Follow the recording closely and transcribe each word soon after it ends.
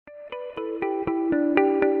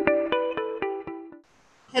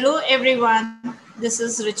Hello everyone, this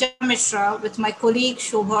is Richa Mishra with my colleague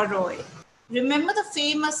Shobha Roy. Remember the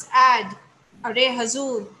famous ad, Are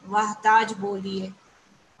Hazur, Wah Taj Boliye,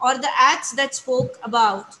 or the ads that spoke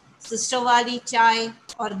about Sister Wali Chai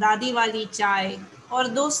or Dadi Wali Chai or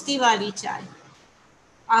Dosti Wali Chai.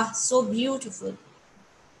 Ah, so beautiful.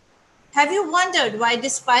 Have you wondered why,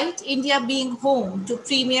 despite India being home to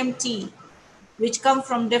premium tea, which come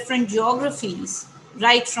from different geographies,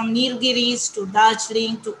 right from Nilgiris to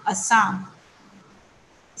Darjeeling to Assam,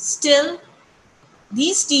 still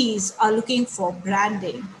these teas are looking for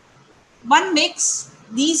branding. What makes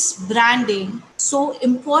these branding so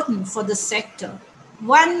important for the sector?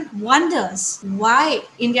 One wonders why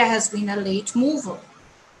India has been a late mover.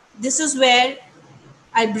 This is where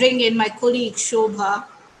I bring in my colleague Shobha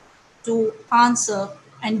to answer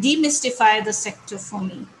and demystify the sector for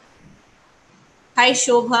me. Hi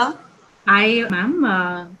Shobha, Hi,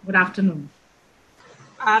 ma'am. Good afternoon.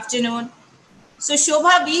 afternoon. So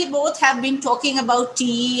Shobha, we both have been talking about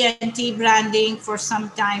tea and tea branding for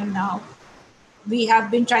some time now. We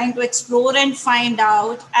have been trying to explore and find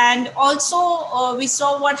out, and also we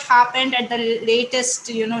saw what happened at the latest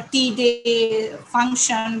tea day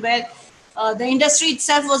function where the industry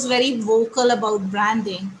itself was very vocal about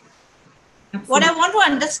branding. What I Absolutely. want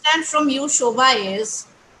to understand from you, Shobha, is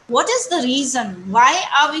what is the reason why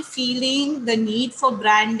are we feeling the need for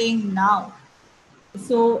branding now?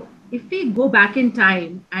 So, if we go back in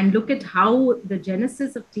time and look at how the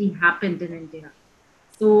genesis of tea happened in India,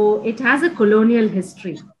 so it has a colonial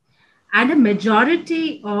history, and a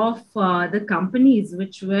majority of the companies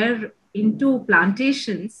which were into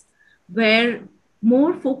plantations were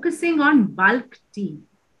more focusing on bulk tea.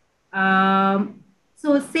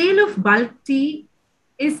 So sale of bulk tea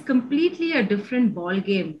is completely a different ball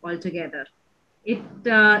game altogether. It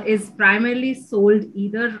is primarily sold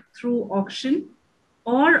either through auction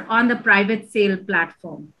or on the private sale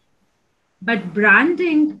platform. But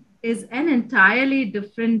branding is an entirely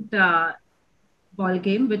different ball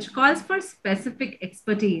game, which calls for specific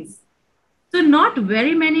expertise. So not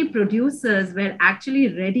very many producers were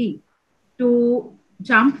actually ready to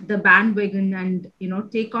jump the bandwagon and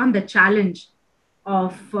take on the challenge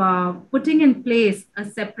of putting in place a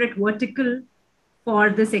separate vertical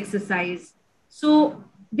for this exercise. So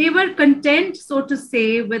they were content, so to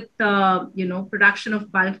say, with production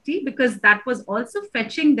of bulk tea because that was also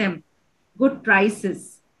fetching them good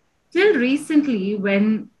prices. Till recently,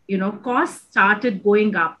 when costs started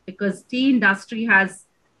going up because tea industry has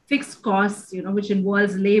fixed costs, which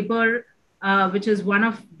involves labor, which is one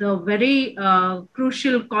of the very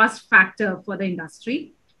crucial cost factor for the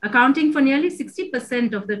industry, accounting for nearly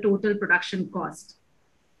 60% of the total production cost.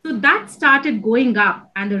 So that started going up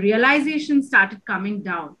and the realization started coming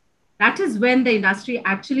down. That is when the industry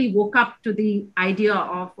actually woke up to the idea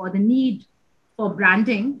of or the need for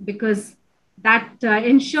branding because that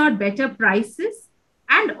ensured better prices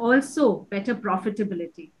and also better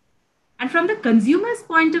profitability. And from the consumer's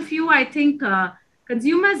point of view, I think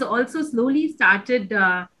consumers also slowly started,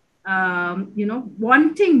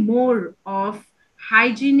 wanting more of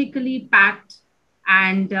hygienically packed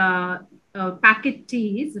and packet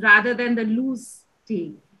teas rather than the loose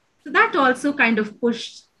tea. So that also kind of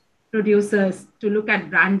pushed producers to look at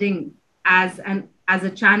branding as a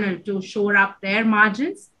channel to shore up their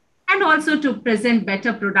margins and also to present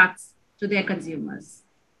better products to their consumers.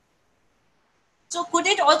 So could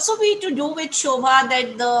it also be to do with Shobha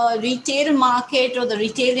that the retail market or the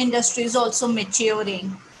retail industry is also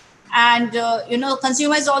maturing, and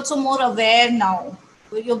consumer is also more aware now.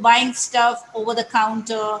 You're buying stuff over the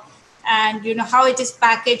counter, and how it is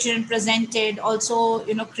packaged and presented also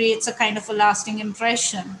creates a kind of a lasting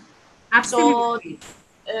impression. So Absolutely.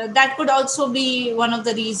 that could also be one of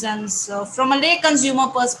the reasons from a lay consumer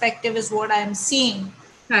perspective is what I'm seeing.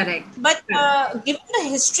 Correct. But Correct. given the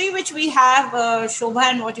history which we have, Shobha,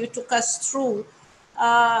 and what you took us through,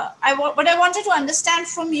 what I wanted to understand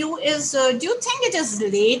from you is, do you think it is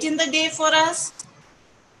late in the day for us?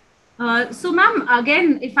 So, ma'am,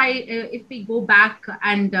 again, if we go back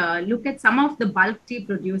and look at some of the bulk tea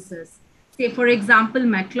producers, say for example,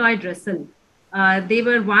 McLeod Russell, they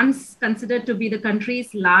were once considered to be the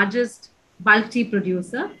country's largest bulk tea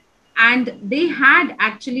producer, and they had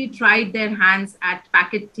actually tried their hands at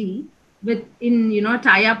packet tea with in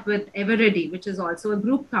tie up with Eveready, which is also a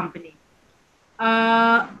group company.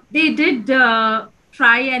 They did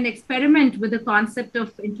try and experiment with the concept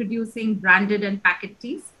of introducing branded and packet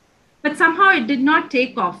teas, but somehow it did not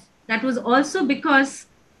take off. That was also because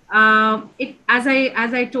as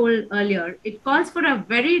I told earlier, it calls for a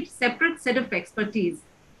very separate set of expertise,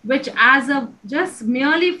 which as a just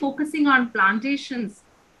merely focusing on plantations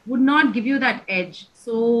would not give you that edge.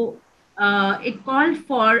 So it called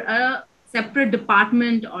for a separate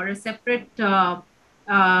department or a separate,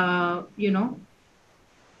 you know,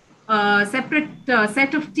 separate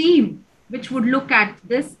set of team which would look at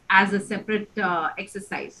this as a separate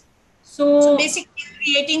exercise. So So basically,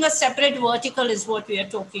 creating a separate vertical is what we are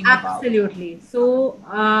talking about. absolutely. So,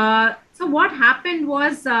 so what happened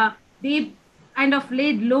was they kind of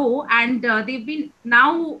laid low, and they've been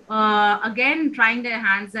now again trying their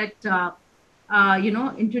hands at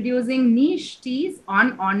introducing niche teas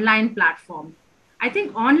on online platform. I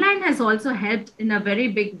think online has also helped in a very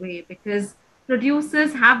big way because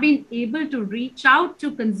producers have been able to reach out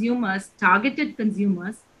to consumers, targeted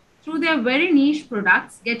consumers, through their very niche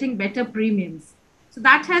products, getting better premiums. So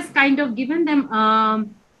that has kind of given them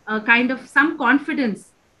kind of some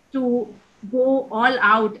confidence to go all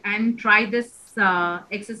out and try this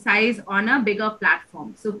exercise on a bigger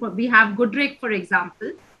platform. So we have Goodrick, for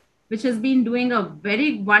example, which has been doing a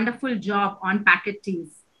very wonderful job on packet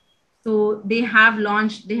teas. So they have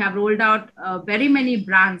rolled out very many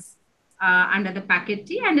brands under the packet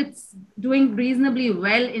tea, and it's doing reasonably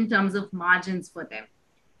well in terms of margins for them.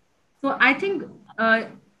 So I think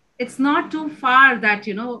it's not too far that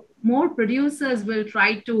more producers will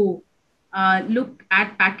try to look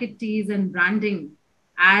at packet teas and branding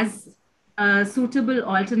as a suitable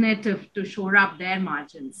alternative to shore up their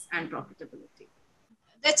margins and profitability.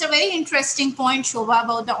 That's a very interesting point, Shobha,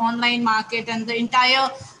 about the online market and the entire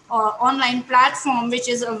online platform which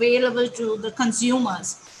is available to the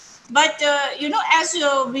consumers. But as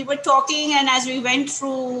we were talking and as we went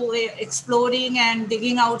through exploring and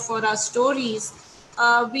digging out for our stories,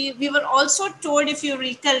 we were also told, if you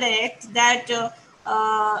recollect, that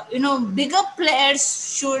bigger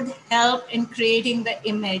players should help in creating the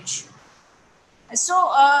image.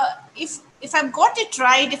 So if I've got it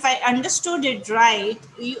right, if I understood it right,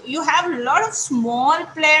 you have a lot of small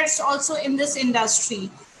players also in this industry,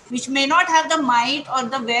 which may not have the might or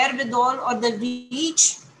the wherewithal or the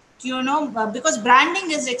reach, because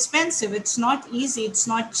branding is expensive. It's not easy. It's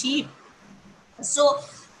not cheap. So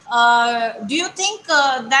do you think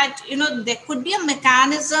that there could be a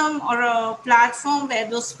mechanism or a platform where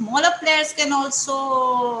those smaller players can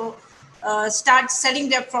also start selling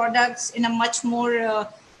their products in a much more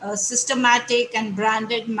systematic and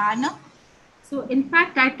branded manner? So, in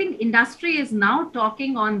fact, I think industry is now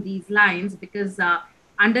talking on these lines because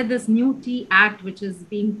under this new Tea Act, which is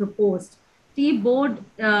being proposed, Tea Board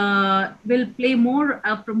will play more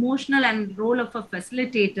a promotional and role of a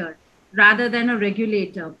facilitator rather than a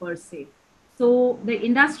regulator per se. So, the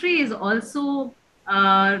industry is also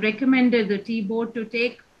recommended the Tea Board to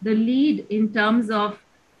take the lead in terms of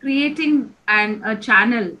creating a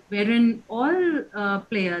channel wherein all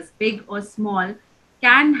players, big or small,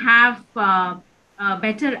 can have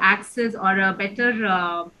better access or a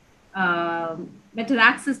uh, better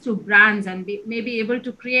access to brands and may be able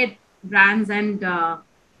to create brands and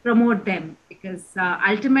promote them because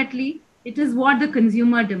ultimately it is what the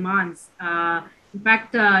consumer demands. In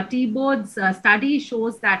fact, T-Board's study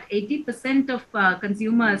shows that 80% of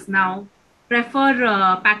consumers now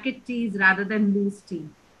prefer packet teas rather than loose tea.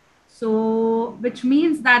 So, which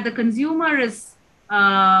means that the consumer is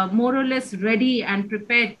more or less ready and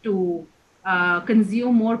prepared to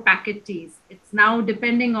consume more packet teas. It's now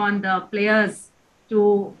depending on the players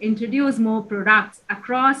to introduce more products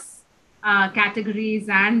across categories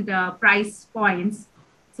and price points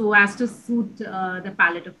so as to suit the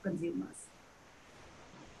palate of consumers.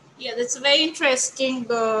 Yeah, that's a very interesting,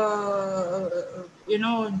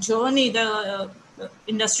 journey the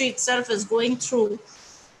industry itself is going through.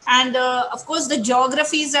 And of course, the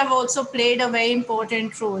geographies have also played a very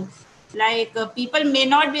important role. Like people may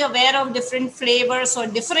not be aware of different flavors or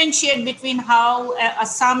differentiate between how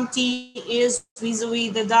Assam tea is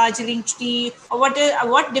vis-a-vis the Darjeeling tea, or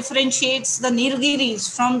what differentiates the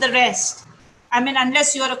Nilgiris from the rest. I mean,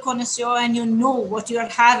 unless you're a connoisseur and you know what you're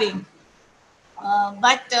having.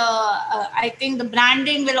 But I think the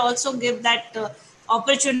branding will also give that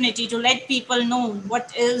opportunity to let people know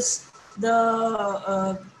what is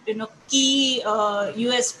the key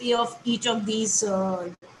USP of each of these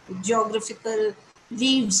geographical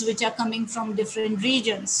leaves which are coming from different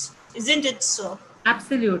regions, isn't it so?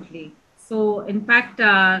 Absolutely. So, in fact,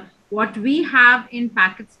 what we have in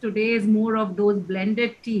packets today is more of those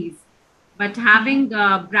blended teas. But having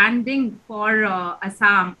branding for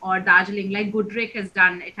Assam or Darjeeling, like Goodrick has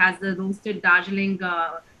done, it has the roasted Darjeeling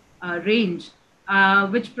range,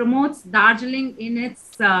 which promotes Darjeeling in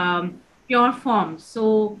its pure form.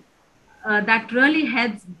 So, that really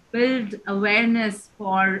helps build awareness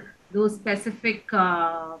for those specific,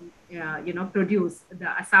 produce, the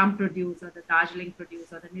Assam produce or the Darjeeling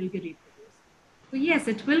produce or the Nilgiri produce. So yes,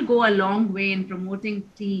 it will go a long way in promoting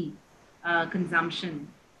tea consumption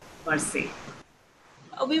per se.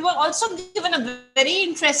 We were also given a very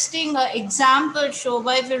interesting example,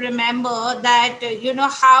 Shobha, if you remember, that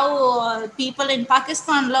how people in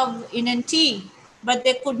Pakistan love Indian tea, but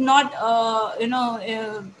they could not,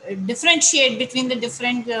 differentiate between the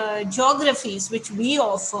different geographies which we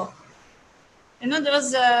offer. There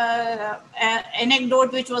was an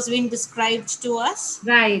anecdote which was being described to us,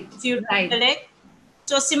 Right, if you right. recollect.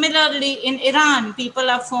 So similarly, in Iran, people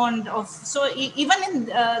are fond of. So even in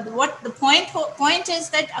what the point is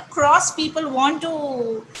that across people want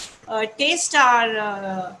to taste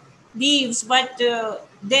our leaves, but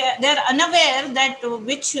they're unaware that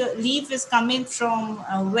which leaf is coming from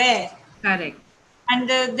where. Correct. And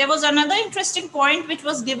there was another interesting point which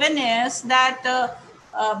was given is that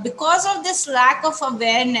because of this lack of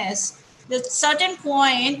awareness, at certain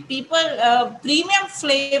point, people premium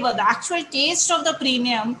flavor, the actual taste of the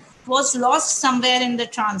premium was lost somewhere in the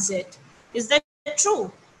transit. Is that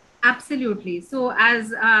true? Absolutely. So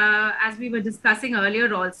as we were discussing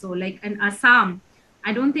earlier, also like in Assam,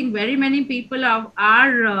 I don't think very many people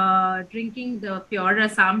are drinking the pure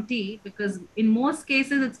Assam tea, because in most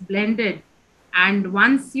cases it's blended, and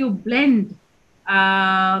once you blend,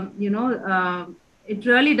 it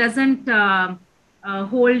really doesn't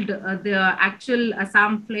hold the actual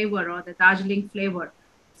Assam flavor or the Darjeeling flavor.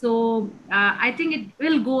 So I think it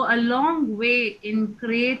will go a long way in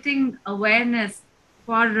creating awareness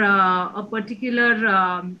for a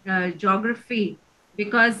particular geography,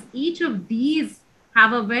 because each of these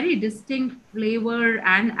have a very distinct flavor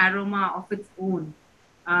and aroma of its own,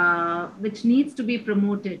 which needs to be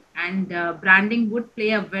promoted, and branding would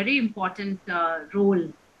play a very important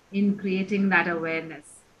role in creating that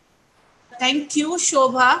awareness. Thank you,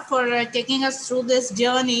 Shobha, for taking us through this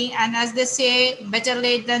journey. And as they say, better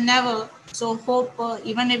late than never. So hope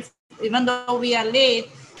even though we are late,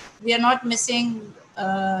 we are not missing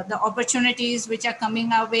the opportunities which are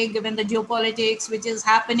coming our way, given the geopolitics which is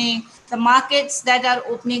happening, the markets that are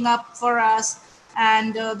opening up for us,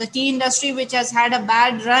 and the tea industry which has had a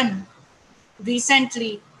bad run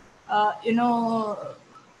recently.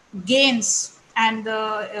 Gains and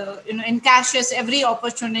encashes every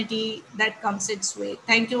opportunity that comes its way.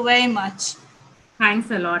 Thank you very much. Thanks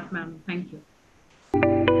a lot, ma'am. Thank you.